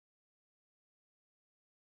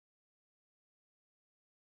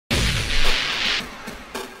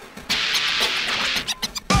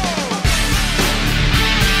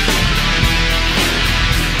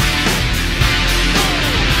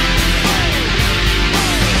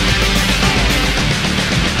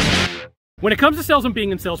When it comes to sales and being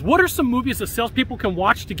in sales, what are some movies that salespeople can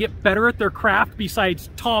watch to get better at their craft besides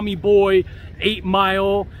Tommy Boy, 8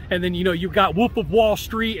 Mile, and then, you know, you've got Wolf of Wall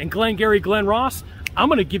Street and Glengarry Glen Ross? I'm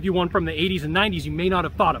going to give you one from the 80s and 90s you may not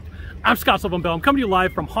have thought of. I'm Scott Sullivan Bell. I'm coming to you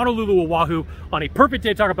live from Honolulu, Oahu on a perfect day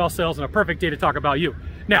to talk about sales and a perfect day to talk about you.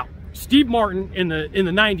 Now, Steve Martin in the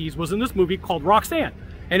 90s was in this movie called Roxanne,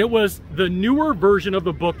 and it was the newer version of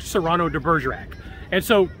the book Cyrano de Bergerac. And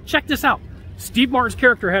so check this out. Steve Martin's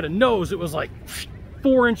character had a nose that was like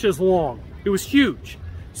 4 inches long. It was huge.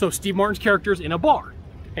 So Steve Martin's character's in a bar,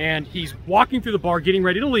 and he's walking through the bar getting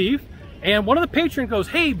ready to leave, and one of the patrons goes,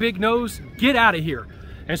 "Hey, big nose, get out of here."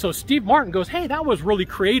 And so Steve Martin goes, "Hey, that was really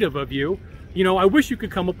creative of you. You know, I wish you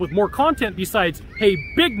could come up with more content besides, hey,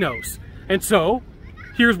 big nose." And so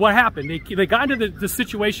here's what happened. They got into the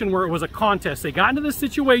situation where it was a contest. They got into the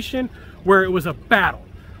situation where it was a battle.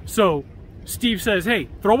 So Steve says, "Hey,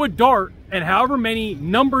 throw a dart, and however many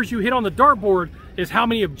numbers you hit on the dartboard is how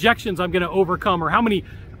many objections I'm going to overcome, or how many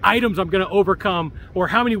items I'm going to overcome, or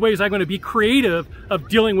how many ways I'm going to be creative of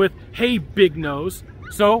dealing with, hey, big nose."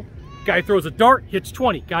 So guy throws a dart, hits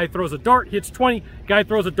 20. Guy throws a dart, hits 20. Guy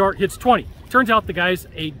throws a dart, hits 20. Turns out the guy's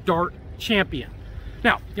a dart champion.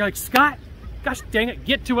 Now, you're like, "Scott, gosh dang it,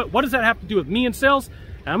 get to it. What does that have to do with me in sales?"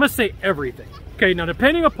 And I'm going to say everything. Okay, now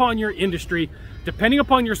depending upon your industry, depending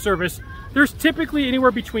upon your service, there's typically anywhere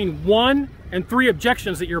between 1 and 3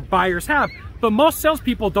 objections that your buyers have, but most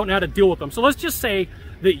salespeople don't know how to deal with them. So let's just say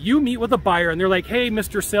that you meet with a buyer and they're like, "Hey,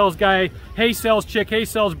 Mr. Sales Guy, hey, sales chick, hey,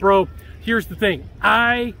 sales bro, here's the thing.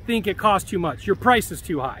 I think it costs too much. Your price is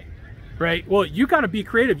too high," right? Well, you got to be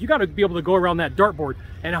creative. You got to be able to go around that dartboard.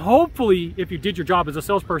 And hopefully, if you did your job as a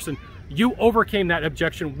salesperson, you overcame that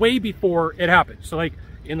objection way before it happened. So like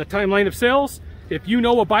in the timeline of sales, if you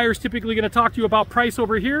know a buyer's typically going to talk to you about price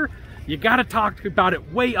over here, you got to talk about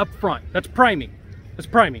it way up front. That's priming. That's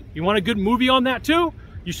priming. You want a good movie on that too?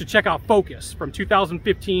 You should check out Focus from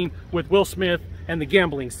 2015 with Will Smith and the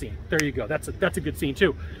gambling scene. There you go. That's a good scene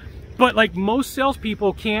too. But like most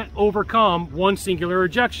salespeople can't overcome one singular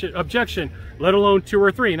objection, let alone 2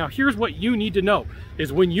 or 3. Now here's what you need to know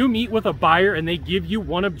is when you meet with a buyer and they give you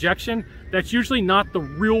one objection, that's usually not the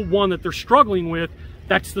real one that they're struggling with.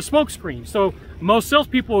 That's the smoke screen. So most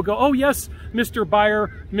salespeople will go, "Oh yes, Mr.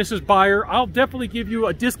 Buyer, Mrs. Buyer, I'll definitely give you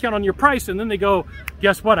a discount on your price." And then they go,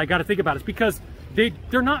 "Guess what? I got to think about it." It's because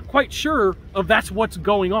they're not quite sure of that's what's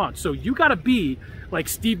going on. So you got to be like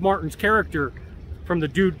Steve Martin's character from the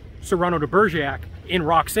dude Cyrano de Bergerac in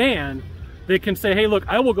Roxanne. They can say, "Hey, look,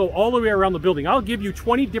 I will go all the way around the building. I'll give you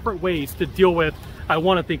 20 different ways to deal with, I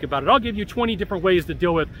want to think about it. I'll give you 20 different ways to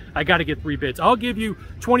deal with, I got to get 3 bids. I'll give you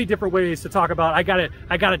 20 different ways to talk about, I got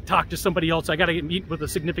to talk to somebody else. I got to meet with a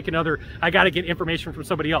significant other. I got to get information from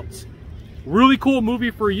somebody else." Really cool movie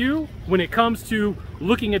for you when it comes to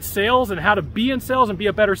looking at sales and how to be in sales and be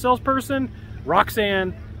a better salesperson.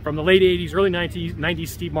 Roxanne from the late 80s, early 90s,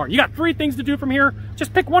 Steve Martin. You got 3 things to do from here.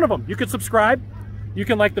 Just pick one of them. You can subscribe, you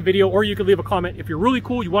can like the video, or you can leave a comment. If you're really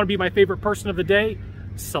cool, you want to be my favorite person of the day,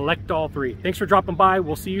 select all 3. Thanks for dropping by.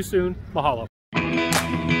 We'll see you soon. Mahalo.